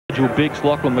Biggs,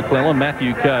 Lachlan McClellan,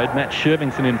 Matthew Code, Matt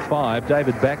Shervington in 5,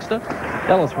 David Baxter,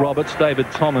 Ellis Roberts, David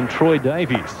Tom and Troy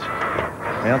Davies.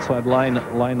 Outside lane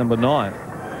number 9.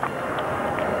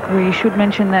 We should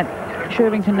mention that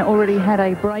Shervington already had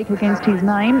a break against his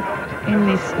name in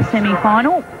this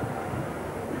semi-final.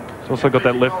 He's also got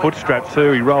that left foot strap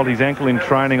too. He rolled his ankle in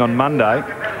training on Monday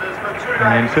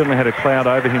and certainly had a cloud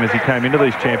over him as he came into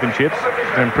these championships,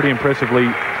 and pretty impressively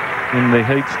in the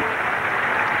heats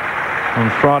on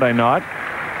Friday night.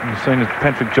 You've seen as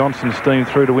Patrick Johnson steamed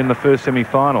through to win the first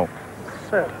semi-final.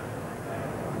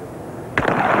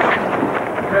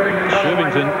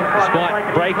 Shervington,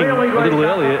 despite breaking a little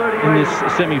earlier in this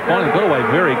semi-final, got away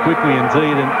very quickly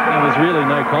indeed, and there was really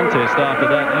no contest after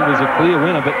that. He was a clear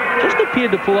winner, but just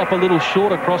appeared to pull up a little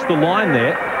short across the line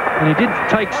there, and he did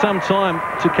take some time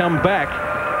to come back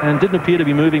and didn't appear to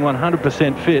be moving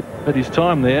 100% fit, but his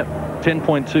time there,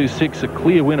 10.26, a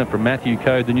clear winner from Matthew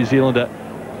Code, the New Zealander,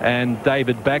 and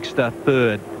David Baxter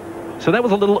third. So that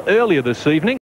was a little earlier this evening.